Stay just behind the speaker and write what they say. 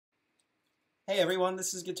Hey everyone,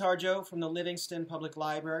 this is Guitar Joe from the Livingston Public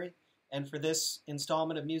Library, and for this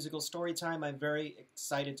installment of Musical Storytime, I'm very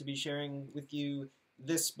excited to be sharing with you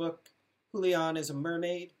this book, Julián is a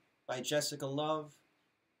Mermaid, by Jessica Love,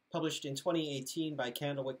 published in 2018 by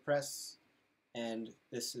Candlewick Press. And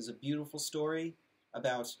this is a beautiful story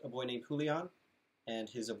about a boy named Julián and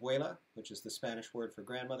his abuela, which is the Spanish word for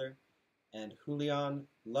grandmother. And Julián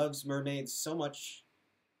loves mermaids so much,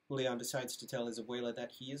 Julián decides to tell his abuela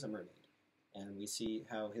that he is a mermaid. And we see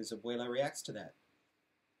how his abuela reacts to that.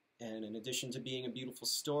 And in addition to being a beautiful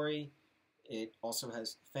story, it also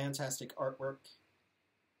has fantastic artwork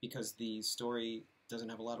because the story doesn't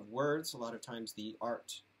have a lot of words. A lot of times the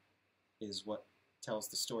art is what tells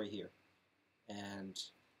the story here. And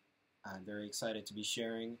I'm very excited to be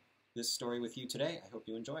sharing this story with you today. I hope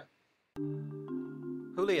you enjoy.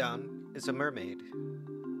 Julián is a Mermaid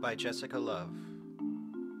by Jessica Love.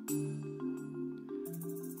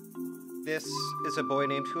 This is a boy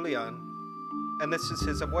named Julián, and this is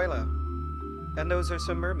his abuela, and those are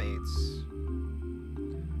some mermaids.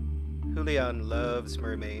 Julián loves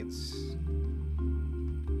mermaids.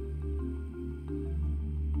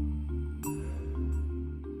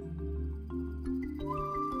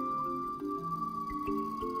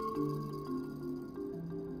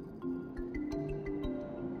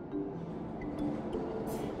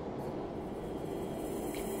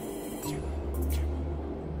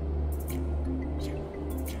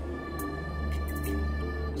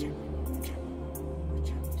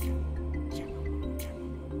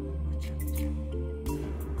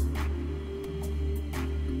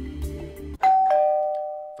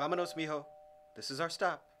 Vámonos, mijo. This is our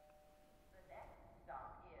stop. The next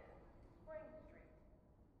stop is Spring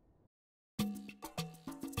Street.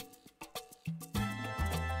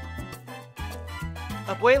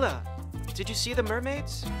 Abuela, did you see the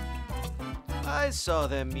mermaids? I saw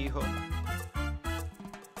them, mijo.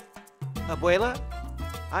 Abuela,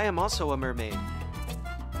 I am also a mermaid.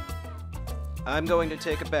 I'm going to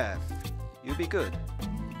take a bath. You be good.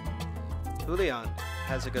 Julián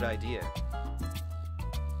has a good idea.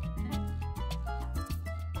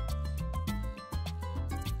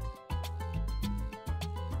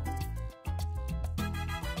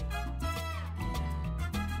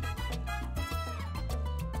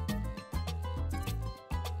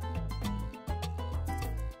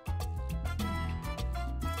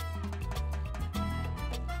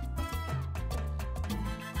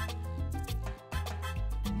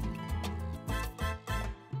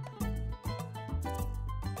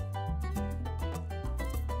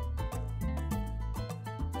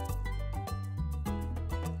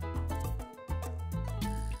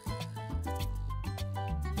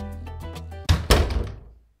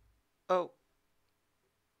 Oh.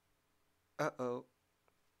 Uh-oh.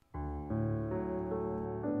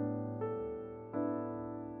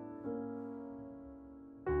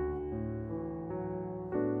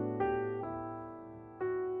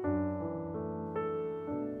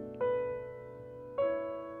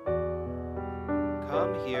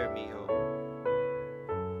 Come here, mijo.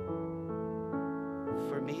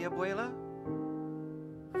 For me, abuela?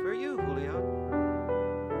 For you, Julián.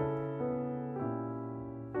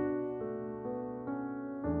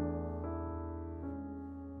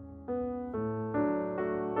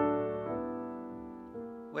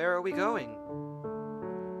 Where are we going?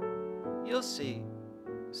 You'll see,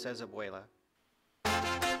 says abuela.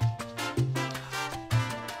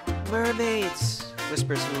 Mermaids,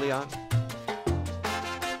 whispers Julián.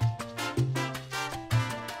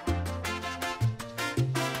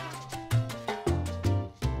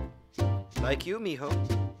 Like you, mijo.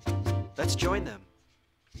 Let's join them.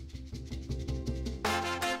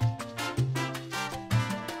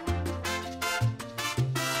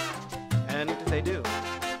 And they do.